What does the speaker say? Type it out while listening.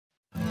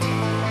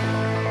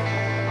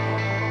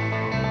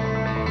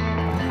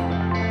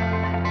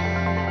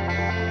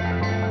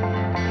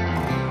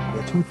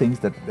two things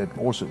that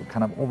also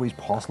kind of always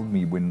puzzled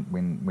me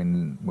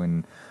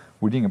when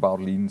reading about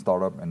lean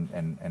startup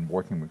and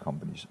working with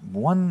companies.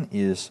 One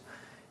is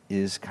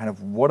kind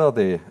of what are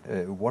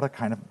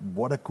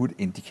good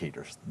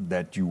indicators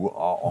that you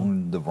are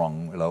on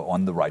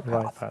the right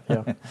path.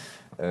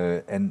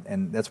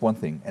 And that's one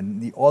thing.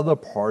 And the other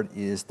part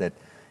is that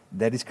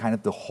is kind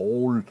of the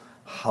whole,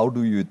 how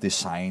do you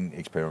design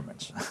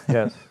experiments?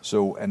 Yes.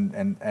 So and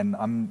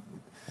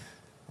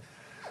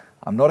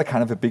I'm not a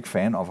kind of a big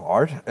fan of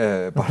art,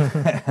 but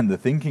and the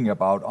thinking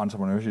about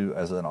entrepreneurship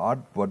as an art,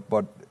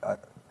 but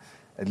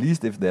at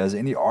least if there's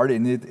any art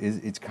in it,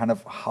 it's kind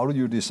of how do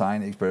you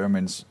design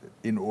experiments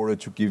in order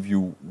to give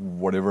you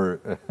whatever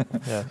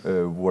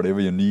whatever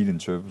you need in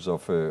terms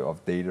of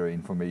data,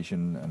 information,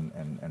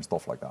 and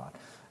stuff like that.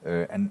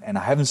 And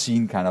I haven't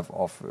seen kind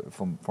of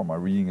from my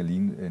reading a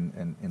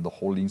lean in the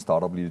whole lean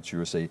startup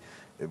literature say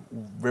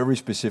very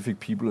specific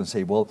people and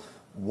say, well,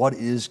 what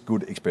is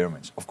good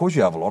experiments? Of course,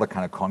 you have a lot of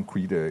kind of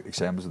concrete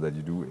examples that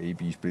you do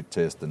A/B split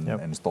test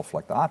and stuff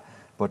like that.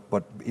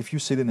 But if you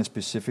sit in a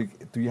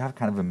specific, do you have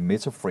kind of a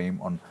meta frame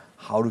on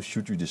how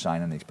should you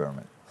design an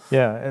experiment?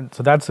 Yeah, and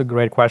so that's a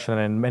great question,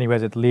 and in many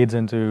ways it leads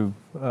into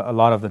a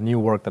lot of the new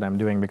work that I'm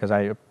doing, because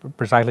I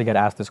precisely get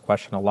asked this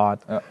question a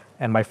lot.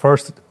 And my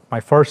first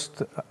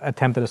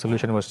attempt at a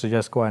solution was to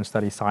just go and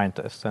study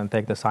scientists and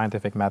take the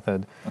scientific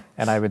method.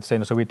 And I would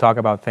say, so we talk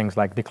about things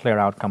like declare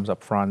outcomes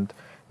up front,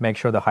 make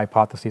sure the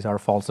hypotheses are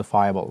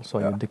falsifiable. So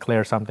you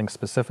declare something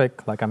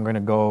specific, like I'm going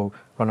to go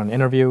run an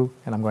interview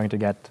and I'm going to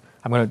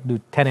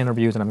do 10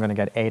 interviews and I'm going to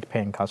get 8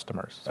 paying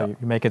customers. So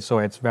you make it so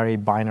it's very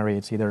binary,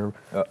 it's either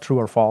true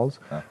or false.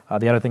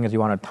 The other thing is you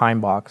want a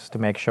time box to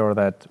make sure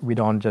that we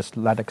don't just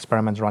let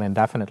experiments run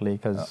indefinitely,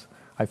 because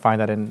I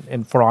find that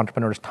for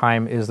entrepreneurs,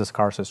 time is the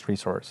scarcest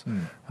resource.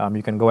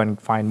 You can go and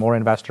find more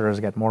investors,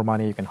 get more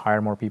money, you can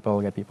hire more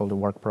people, get people to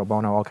work pro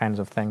bono, all kinds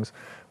of things.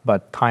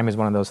 But time is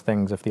one of those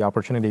things. If the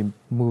opportunity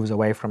moves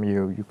away from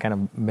you, you kind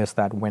of miss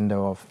that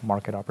window of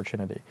market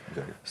opportunity.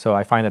 Exactly. So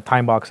I find that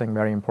time boxing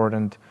very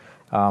important.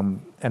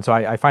 And so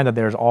I find that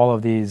there's all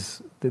of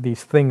these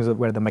things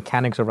where the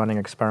mechanics of running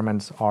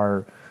experiments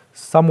are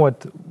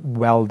somewhat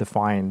well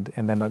defined.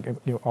 And then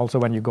also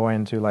when you go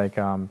into like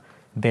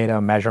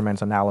data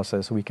measurements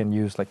analysis, we can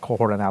use like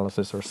cohort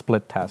analysis or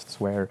split tests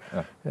where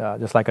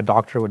just like a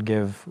doctor would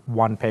give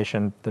one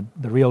patient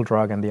the real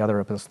drug and the other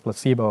a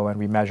placebo, and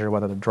we measure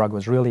whether the drug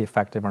was really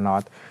effective or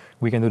not.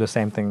 We can do the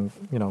same thing,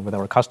 with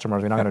our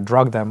customers. We're not going to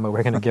drug them, but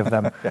we're going to give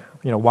them,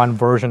 one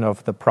version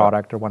of the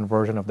product or one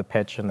version of the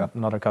pitch, and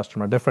another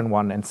customer a different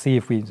one, and see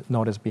if we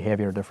notice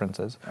behavior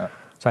differences.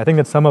 So I think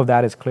that some of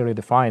that is clearly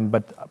defined,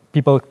 but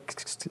people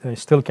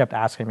still kept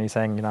asking me,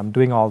 saying, I'm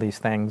doing all these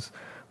things,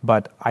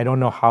 but I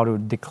don't know how to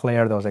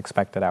declare those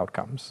expected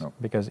outcomes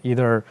because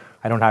either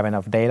I don't have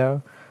enough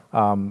data,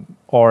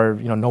 or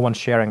no one's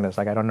sharing this.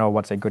 Like I don't know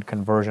what's a good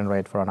conversion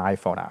rate for an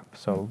iPhone app.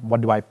 So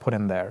what do I put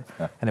in there?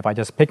 And if I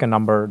just pick a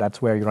number,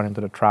 that's where you run into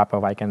the trap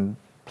of I can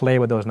play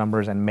with those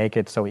numbers and make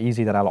it so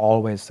easy that I'll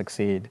always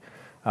succeed.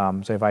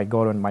 So if I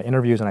go to my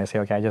interviews and I say,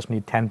 okay, I just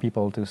need 10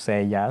 people to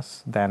say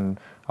yes, then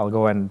I'll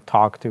go and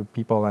talk to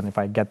people, and if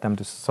I get them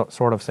to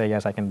sort of say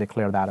yes, I can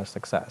declare that a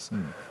success.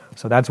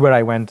 So that's where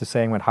I went to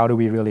saying, how do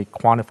we really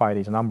quantify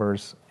these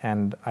numbers?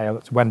 And I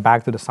went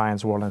back to the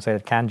science world and said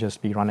it can't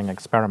just be running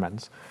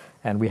experiments.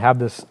 And we have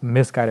this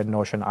misguided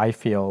notion, I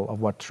feel, of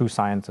what true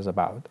science is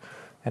about.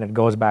 And it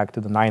goes back to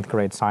the 9th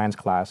grade science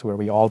class where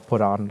we all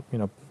put on,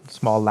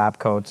 small lab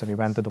coats, and we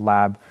went to the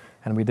lab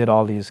and we did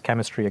all these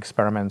chemistry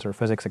experiments or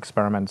physics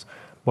experiments,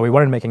 but we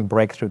weren't making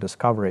breakthrough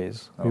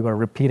discoveries. We were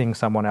repeating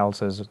someone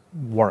else's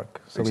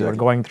work. So we were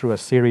going through a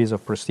series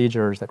of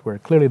procedures that were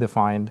clearly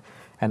defined,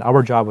 and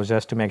our job was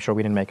just to make sure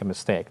we didn't make a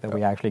mistake, that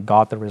we actually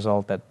got the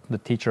result that the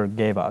teacher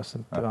gave us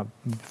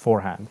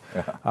beforehand.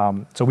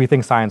 So we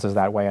think science is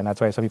that way, and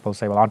that's why some people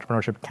say, well,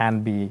 entrepreneurship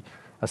can be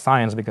a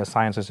science because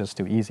science is just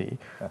too easy.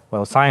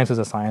 Well, science is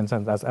a science,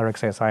 and as Eric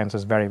says, science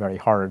is very, very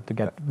hard to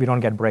get. We don't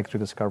get breakthrough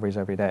discoveries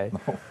every day.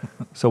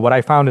 So what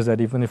I found is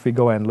that even if we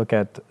go and look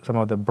at some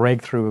of the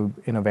breakthrough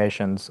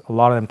innovations, a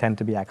lot of them tend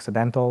to be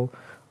accidental.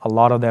 A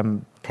lot of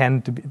them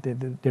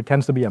there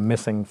tends to be a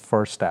missing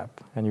first step.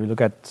 And you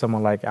look at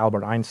someone like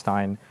Albert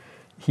Einstein,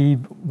 he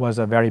was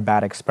a very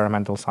bad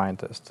experimental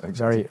scientist.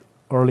 Very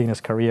early in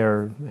his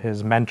career,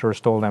 his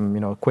mentors told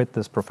him, quit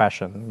this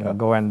profession,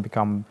 go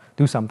and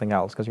do something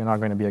else, because you're not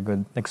going to be a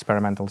good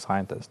experimental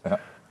scientist.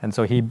 And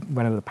so he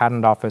went into the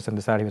patent office and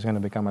decided he was going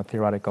to become a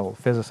theoretical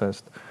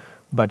physicist.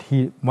 But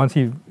once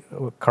he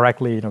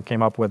correctly,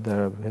 came up with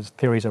his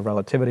theories of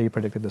relativity,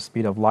 predicted the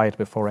speed of light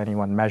before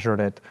anyone measured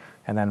it,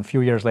 and then a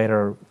few years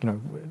later,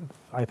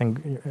 I think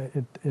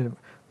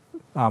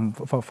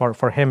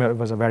for him it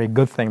was a very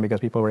good thing because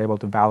people were able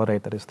to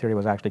validate that his theory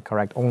was actually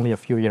correct only a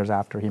few years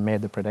after he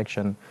made the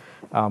prediction.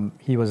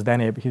 He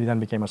then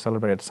became a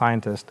celebrated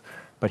scientist,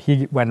 but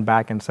he went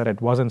back and said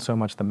it wasn't so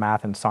much the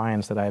math and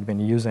science that I had been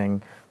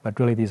using, but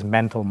really these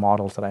mental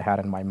models that I had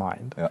in my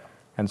mind.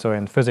 And so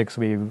in physics,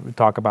 we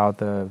talk about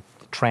the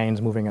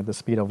trains moving at the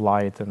speed of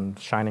light and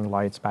shining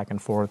lights back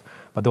and forth.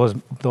 But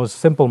those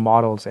simple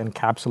models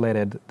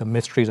encapsulated the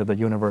mysteries of the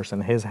universe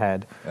in his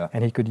head,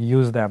 and he could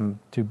use them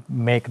to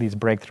make these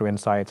breakthrough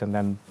insights, and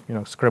then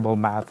scribble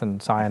math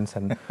and science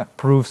and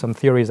prove some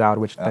theories out,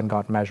 which then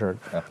got measured.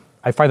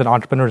 I find that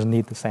entrepreneurs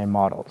need the same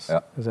models.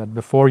 Is that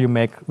before you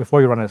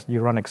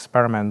run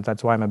experiments?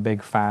 That's why I'm a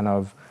big fan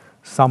of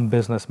some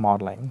business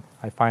modeling.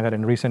 I find that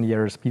in recent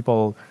years,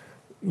 people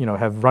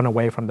have run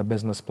away from the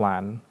business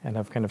plan and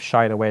have kind of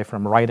shied away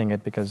from writing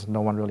it because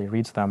no one really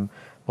reads them.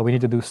 But we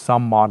need to do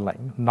some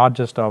modeling, not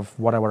just of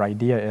what our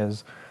idea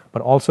is,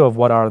 but also of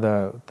what are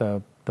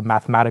the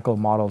mathematical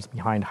models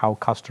behind how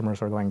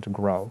customers are going to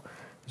grow.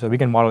 So we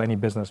can model any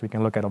business. We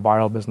can look at a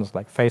viral business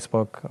like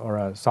Facebook, or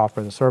a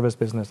software as a service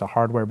business, a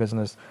hardware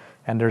business,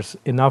 and there's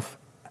enough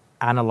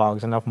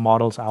analogs, enough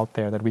models out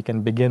there that we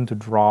can begin to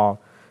draw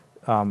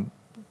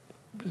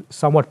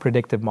somewhat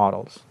predictive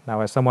models.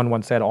 Now, as someone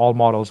once said, all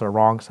models are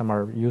wrong, some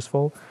are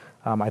useful.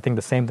 I think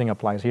the same thing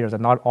applies here, is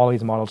that not all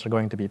these models are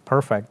going to be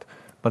perfect,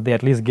 but they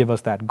at least give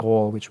us that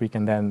goal which we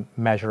can then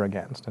measure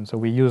against. And so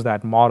we use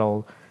that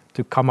model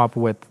to come up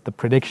with the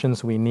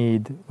predictions we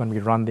need when we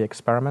run the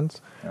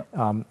experiments.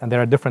 And there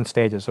are different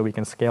stages, so we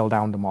can scale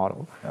down the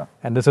model.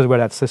 And this is where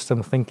that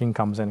system thinking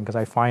comes in, because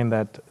I find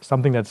that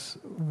something that's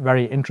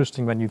very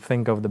interesting when you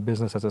think of the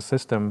business as a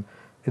system,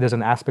 there's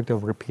an aspect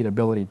of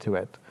repeatability to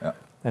it.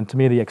 And to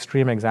me, the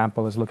extreme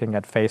example is looking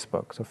at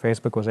Facebook. So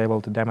Facebook was able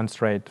to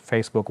demonstrate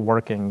Facebook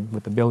working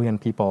with 1 billion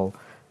people,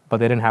 but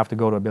they didn't have to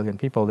go to 1 billion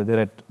people. They did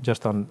it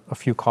just on a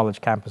few college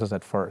campuses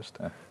at first.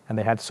 And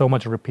they had so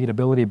much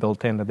repeatability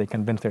built in that they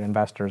convinced their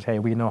investors, hey,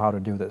 we know how to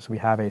do this. We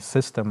have a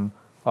system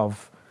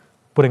of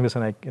putting this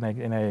in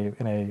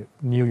a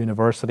new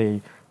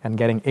university and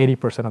getting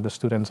 80% of the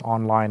students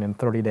online in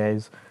 30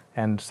 days,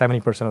 and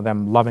 70% of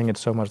them loving it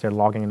so much they're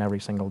logging in every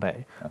single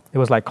day. It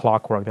was like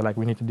clockwork. They're like,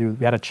 we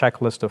had a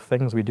checklist of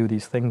things, we do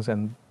these things,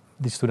 and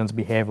these students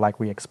behave like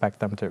we expect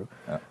them to.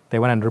 They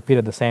went and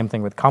repeated the same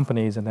thing with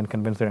companies and then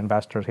convinced their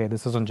investors, hey,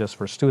 this isn't just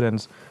for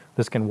students,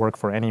 this can work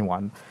for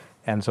anyone.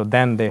 And so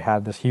then they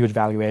had this huge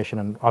valuation,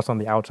 and us on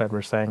the outside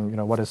were saying,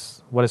 what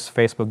is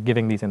Facebook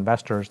giving these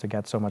investors to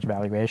get so much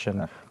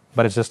valuation?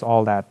 But it's just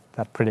all that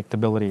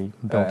predictability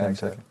built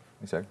into it.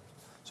 Exactly.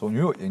 So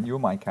in your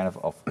mind, kind of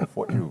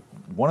what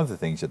one of the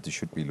things that they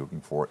should be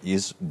looking for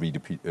is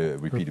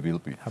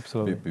repeatability.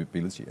 Absolutely.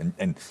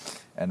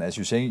 And as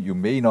you're saying, you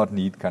may not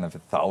need kind of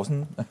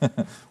 1,000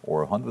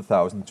 or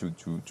 100,000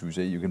 to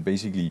say you can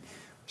basically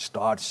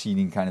start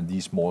seeing kind of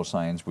these small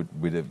signs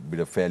with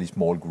a fairly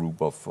small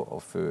group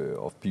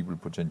of people,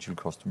 potential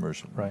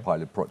customers,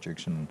 pilot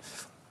projects and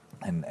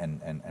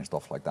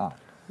stuff like that.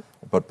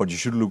 But you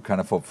should look kind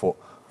of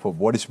for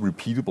what is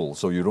repeatable,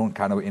 so you don't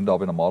kind of end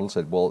up in a model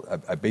said, well,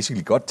 I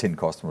basically got 10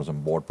 customers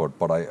on board,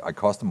 but I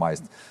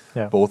customized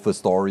both the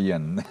story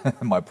and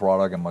my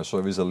product and my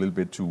service a little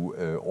bit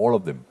to all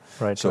of them.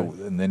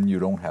 And then you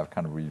don't have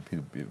kind of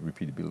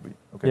repeatability.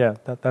 Yeah,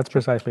 that's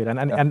precisely it.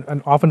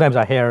 And oftentimes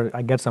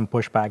I get some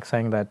pushback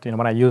saying that,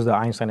 when I use the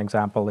Einstein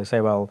example, they say,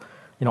 well,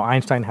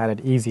 Einstein had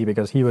it easy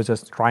because he was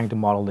just trying to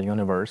model the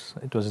universe.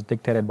 It was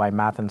dictated by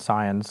math and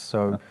science,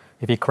 so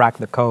if he cracked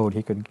the code,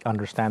 he could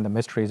understand the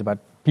mysteries, but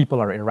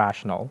people are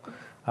irrational,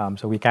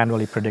 so we can't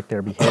really predict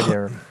their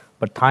behavior.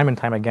 But time and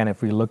time again,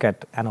 if we look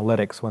at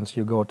analytics, once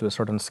you go to a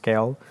certain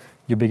scale,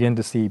 you begin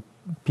to see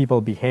people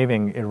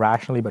behaving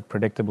irrationally but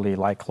predictably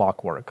like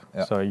clockwork.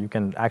 So you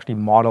can actually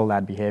model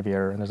that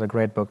behavior, and there's a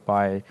great book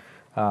by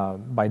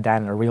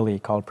Dan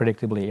Ariely called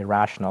Predictably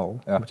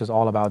Irrational, which is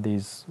all about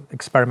these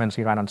experiments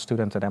he ran on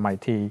students at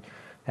MIT.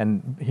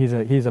 And he's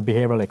a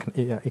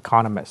behavioral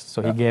economist,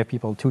 so he gave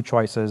people two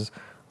choices.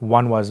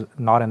 One was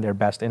not in their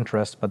best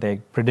interest, but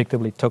they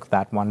predictably took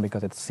that one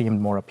because it seemed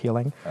more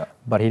appealing.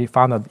 But he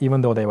found that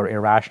even though they were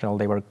irrational,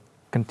 they were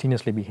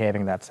continuously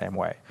behaving that same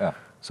way.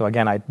 So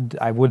again,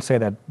 I would say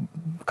that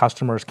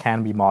customers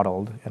can be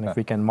modeled, and if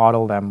we can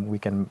model them, we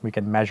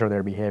can measure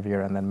their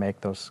behavior and then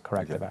make those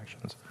corrective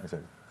actions.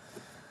 Exactly.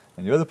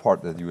 And the other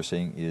part that you were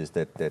saying is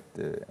that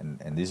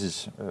and this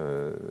is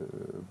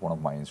one of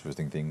my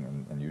interesting things,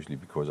 and usually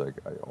because I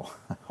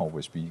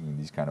always speak in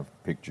these kind of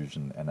pictures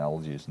and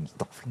analogies and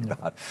stuff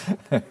like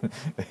that,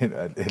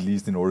 at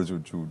least in order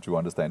to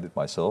understand it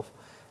myself.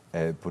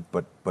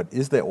 But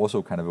is there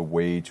also kind of a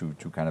way to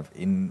kind of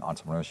in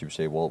entrepreneurship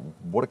say, well,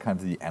 what are kind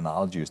of the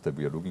analogies that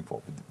we are looking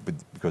for? But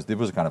because there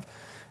was a kind of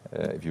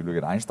if you look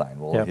at Einstein,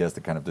 well, he has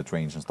the kind of the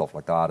trains and stuff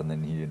like that, and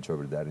then he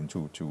interpreted that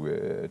into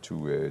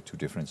two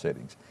different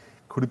settings.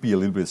 Could it be a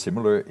little bit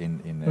similar in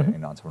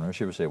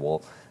entrepreneurship? Say,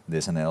 well,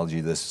 there's an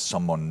analogy, there's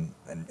someone,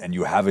 and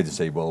you have it to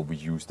say, well, we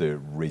use the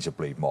razor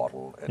blade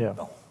model, and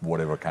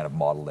whatever kind of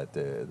model that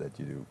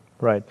you do.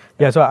 Right.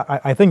 Yeah. So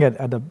I think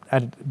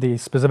at the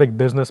specific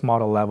business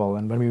model level,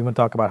 and when we even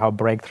talk about how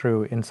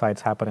breakthrough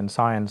insights happen in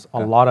science,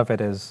 a lot of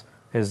it is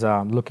is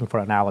looking for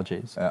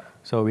analogies. Yeah.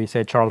 So we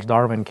say Charles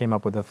Darwin came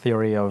up with a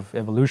theory of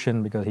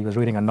evolution because he was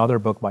reading another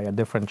book by a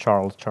different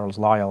Charles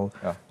Lyell,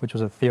 which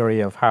was a theory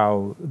of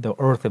how the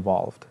Earth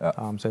evolved.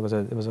 So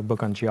it was a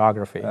book on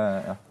geography.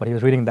 But he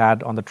was reading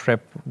that on the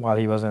trip while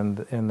he was in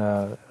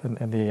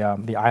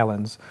the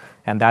islands,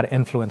 and that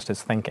influenced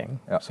his thinking.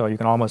 So you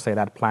can almost say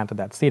that planted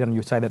that seed, and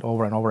you said it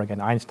over and over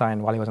again.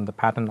 Einstein, while he was in the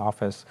patent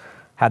office,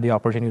 had the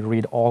opportunity to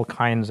read all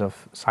kinds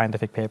of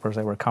scientific papers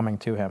that were coming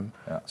to him.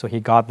 So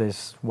he got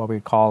this, what we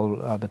call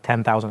the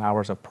 10,000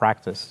 hours of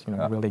practice,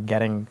 really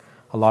getting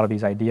a lot of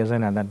these ideas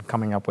in and then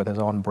coming up with his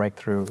own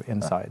breakthrough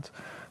insights.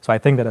 So I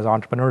think that as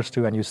entrepreneurs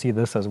too, and you see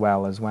this as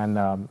well, as when,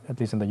 at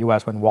least in the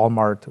US, when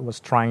Walmart was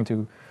trying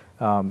to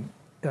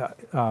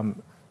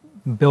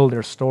build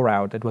their store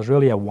out, it was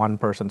really a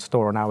one-person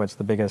store. Now it's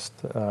the biggest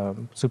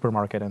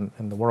supermarket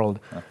in the world.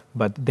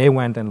 But they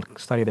went and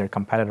studied their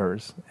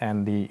competitors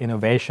and the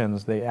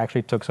innovations. They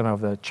actually took some of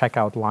the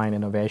checkout line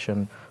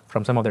innovation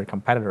from some of their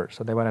competitors.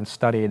 So they went and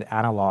studied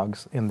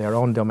analogs in their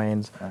own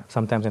domains,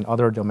 sometimes in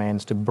other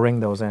domains, to bring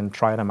those in,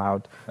 try them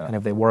out, and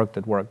if they worked,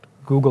 it worked.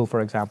 Google,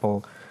 for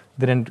example,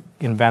 didn't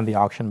invent the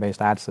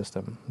auction-based ad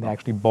system. They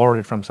actually borrowed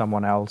it from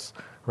someone else,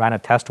 ran a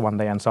test one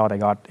day and saw they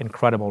got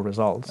incredible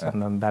results,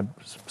 and then that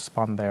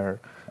spun their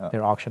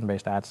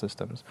auction-based ad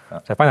systems.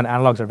 So I find that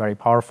analogs are very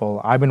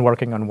powerful. I've been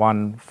working on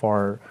one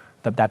for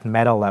that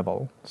meta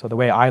level. So the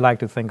way I like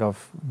to think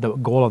of the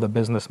goal of the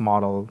business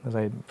model, as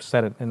I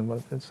said it in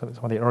one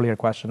of the earlier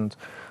questions,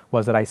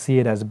 was that I see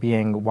it as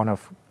being one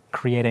of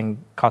creating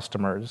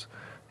customers.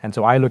 And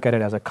so I look at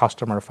it as a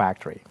customer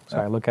factory. So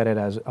I look at it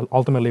as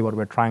ultimately what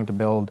we're trying to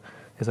build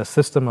is a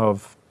system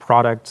of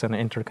products and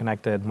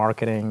interconnected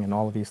marketing and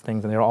all of these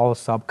things. And they're all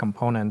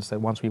sub-components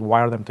that once we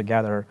wire them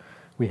together,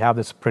 we have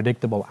this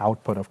predictable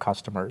output of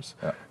customers.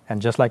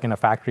 And just like in a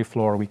factory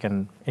floor, we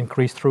can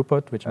increase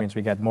throughput, which means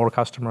we get more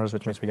customers,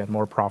 which means we get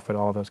more profit,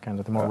 all those kinds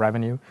of more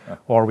revenue,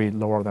 or we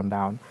lower them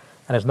down.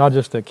 And it's not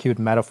just a cute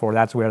metaphor.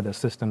 That's where the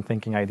system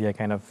thinking idea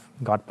kind of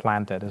got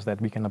planted, is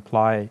that we can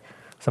apply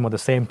some of the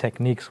same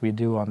techniques we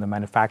do on the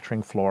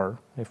manufacturing floor.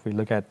 If we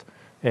look at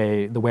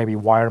the way we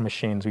wire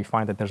machines, we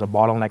find that there's a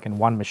bottleneck in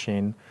one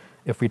machine.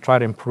 If we try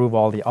to improve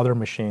all the other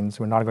machines,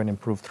 we're not going to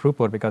improve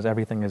throughput because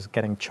everything is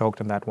getting choked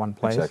in that one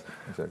place.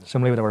 Exactly.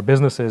 Similarly with our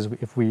businesses,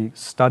 if we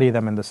study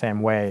them in the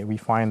same way, we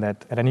find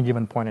that at any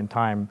given point in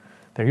time,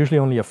 there are usually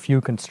only a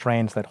few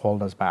constraints that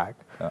hold us back.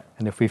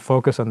 And if we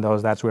focus on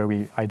those, that's where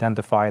we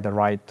identify the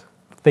right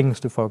things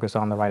to focus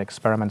on, the right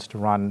experiments to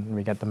run, and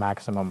we get the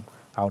maximum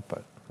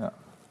output.